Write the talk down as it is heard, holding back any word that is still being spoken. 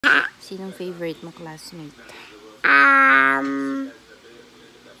Sinong favorite mo classmate?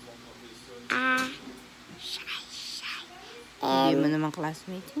 Hindi mo naman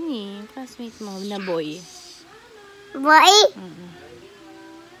classmate yun eh. Classmate mo na boy. Boy?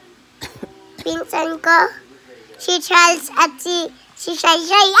 Pinsan ko, si Charles at si Shai.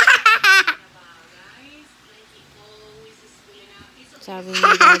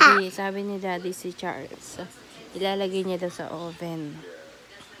 Sabi ni Daddy si Charles, ilalagay niya daw sa oven.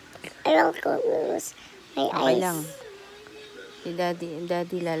 Alam ko, may Okay ice. lang. Si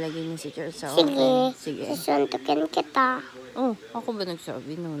Daddy lalagay niya si Charles sa oven. Sige. Susuntukin kita. Oh, ako ba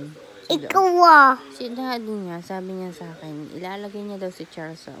nagsabi nun? Ikaw Si Daddy nga, sabi niya sa akin, ilalagay niya daw si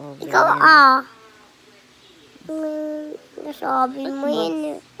Charles sa oven. Ikaw nasabi mo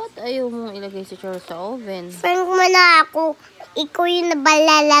yun. Ba't ayaw mong ilagay si Charles sa oven? Friend mo na ako. Ikaw yung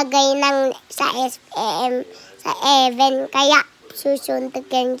nabalalagay sa SPM, sa Even. Kaya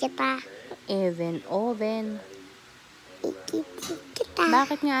susuntukin kita. Oven. Kita.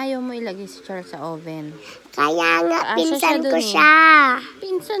 Bakit nga ayaw mo ilagay si Charles sa oven? Kaya nga, pinsan ko eh. siya.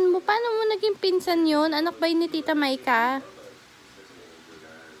 Pinsan mo? Paano mo naging pinsan yun? Anak ba yun ni Tita Maika?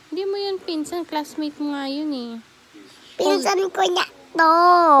 Hindi mo yun pinsan. Classmate mo nga yun eh. Pinsan ko niya to.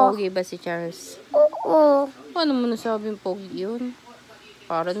 Pogi ba si Charles? Oo. Paano mo nasabing pogi yun?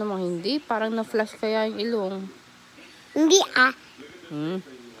 Para namang hindi. Parang na-flash kaya yung ilong. Hindi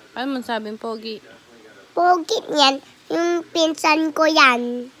Paano mo nasabing pogi? Pogi niyan. Yung pinsan ko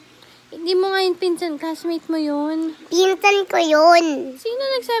yan. Hindi mo nga yung pinsan. Classmate mo yun. Pinsan ko yun. Sino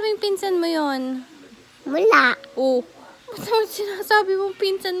nagsabing pinsan mo yun? Wala. Oh. Ba't naman sinasabi mong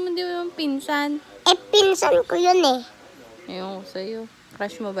pinsan mo? Di mo yung pinsan. Pinsan ko yun eh. Ayun ko sa'yo.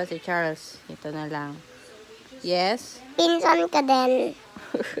 Crush mo ba si Charles? Ito na lang. Yes? Pinsan ka din.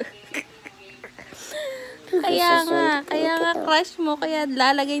 Kaya nga crush mo. Kaya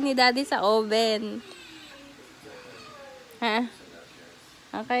lalagay ni Daddy sa oven. Ha?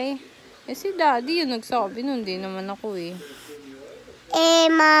 Okay? Si Daddy yung nagsabi nun. Hindi naman ako eh.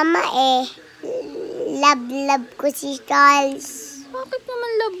 Mama love ko si Charles. Bakit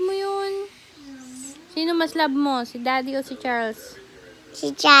naman love mo yun? Sino mas love mo? Si Daddy o si Charles?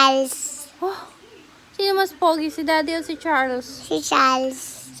 Si Charles. Oh, sino mas pogi? Si Daddy o si Charles? Si Charles.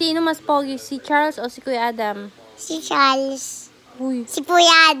 Sino mas pogi? Si Charles o si Kuya Adam? Si Charles. Uy. Si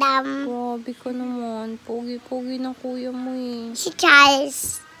Kuya Adam. Grabe ka naman. Pogi-pogi ng kuya mo eh. Si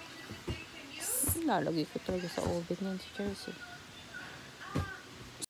Charles. Lalagay ko talaga sa oven yan si Charles eh.